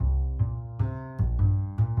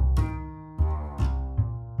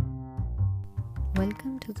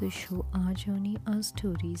Welcome to the show Our Journey, Our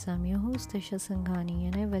Stories. I'm your host Deesha Sangani,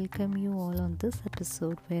 and I welcome you all on this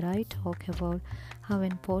episode where I talk about how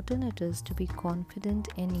important it is to be confident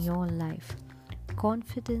in your life.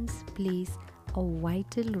 Confidence plays a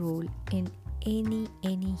vital role in any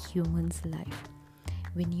human's life.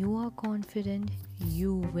 When you are confident,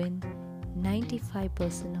 you win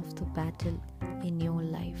 95% of the battle in your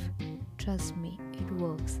life. Trust me, it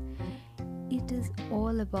works. It is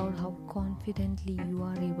all about how confidently you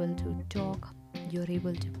are able to talk, you're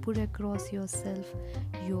able to put across yourself,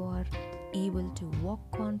 you are able to walk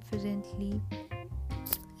confidently,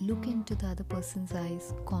 look into the other person's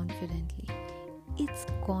eyes confidently. It's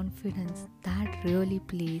confidence that really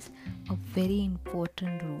plays a very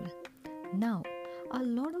important role. Now, a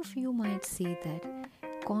lot of you might say that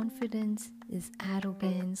confidence is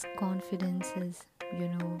arrogance, confidence is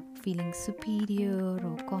feeling superior,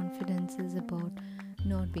 or confidence is about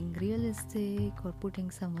not being realistic or putting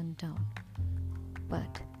someone down.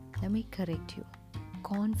 But let me correct you.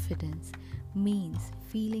 Confidence means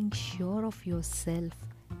feeling sure of yourself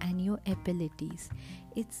and your abilities.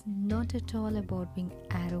 It's not at all about being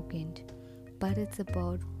arrogant, but it's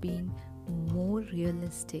about being more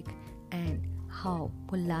realistic and how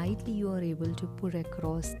politely you are able to put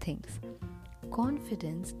across things.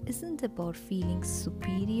 Confidence isn't about feeling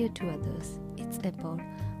superior to others. It's about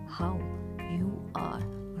how you are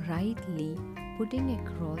rightly putting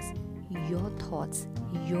across your thoughts,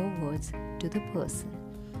 your words to the person.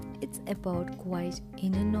 It's about quite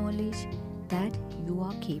inner knowledge that you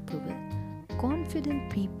are capable. Confident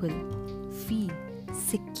people feel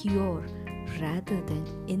secure rather than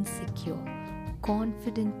insecure.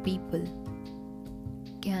 Confident people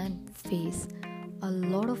can face a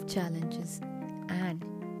lot of challenges and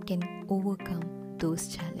can overcome those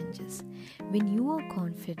challenges. When you are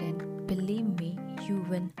confident, believe me, you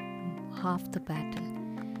win half the battle.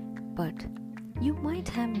 But you might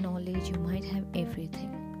have knowledge, you might have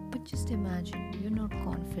everything, but just imagine you're not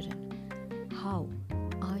confident. How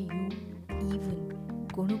are you even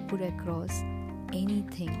going to put across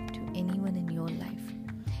anything to anyone in your life?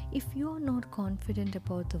 If you are not confident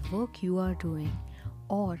about the work you are doing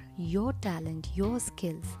or your talent, your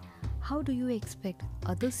skills, how do you expect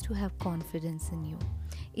others to have confidence in you?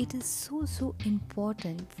 It is so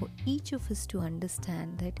important for each of us to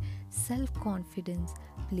understand that self-confidence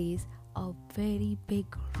plays a very big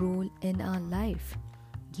role in our life.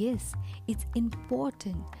 Yes, it's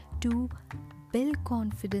important to build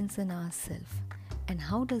confidence in ourselves. And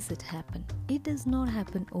how does it happen? It does not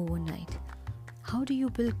happen overnight. How do you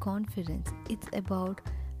build confidence? It's about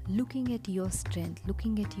looking at your strength,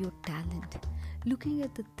 looking at your talent, looking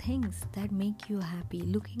at the things that make you happy,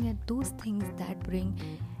 looking at those things that bring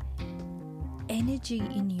energy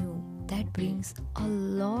in you, that brings a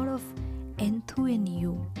lot of enthu in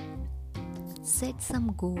you. Set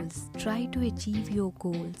some goals, try to achieve your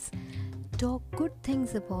goals, talk good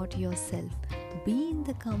things about yourself, be in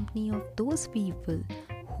the company of those people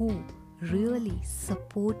who really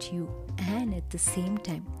support you and at the same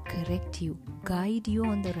time correct you, guide you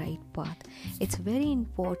on the right path. It's very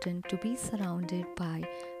important to be surrounded by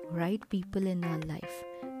right people in our life.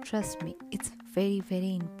 Trust me, it's very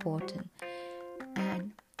important.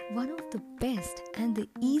 And one of the best and the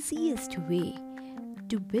easiest way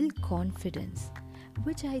to build confidence,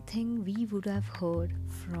 which I think we would have heard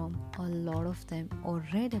from a lot of them or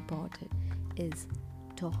read about it, is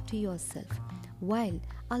talk to yourself. While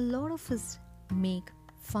a lot of us make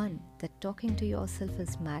fun that talking to yourself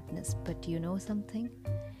is madness, but you know something?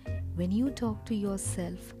 When you talk to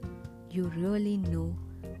yourself, you really know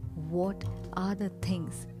what are the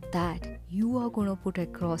things that you are going to put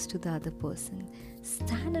across to the other person.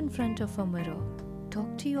 Stand in front of a mirror,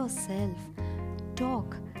 talk to yourself,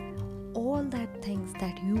 talk all that things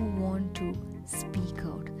that you want to speak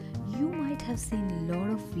out. You might have seen a lot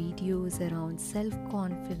of videos around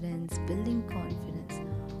self-confidence, building confidence.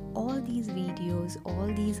 All these videos, all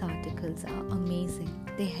these articles are amazing.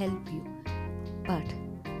 They help you. But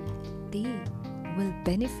they will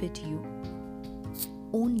benefit you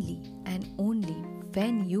only and only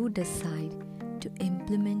when you decide to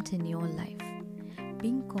implement in your life.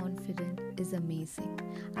 Being confident is amazing.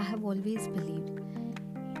 I have always believed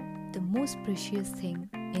the most precious thing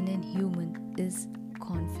in a human is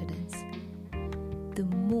confidence. The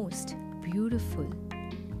most beautiful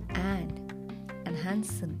and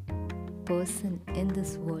handsome person in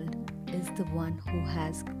this world is the one who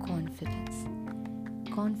has confidence.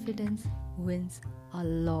 Confidence wins a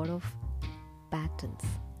lot of battles.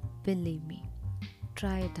 Believe me,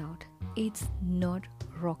 try it out. It's not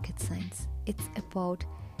rocket science. It's about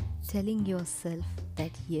telling yourself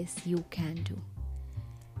that yes, you can do.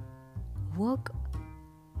 Work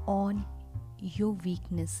on your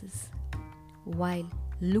weaknesses while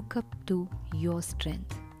look up to your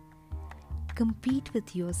strength. Compete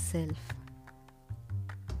with yourself.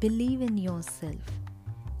 Believe in yourself.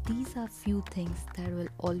 These are few things that will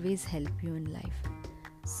always help you in life.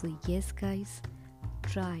 So yes guys,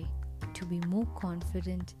 try to be more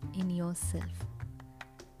confident in yourself.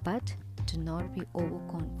 But do not be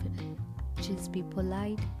overconfident. Just be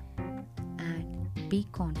polite and be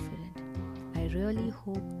confident. I really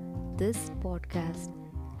hope this podcast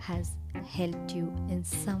has helped you in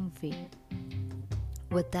some way.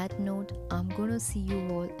 With that note, I'm going to see you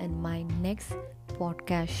all in my next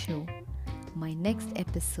podcast show, my next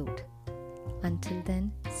episode. Until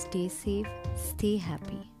then, stay safe, stay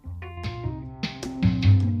happy.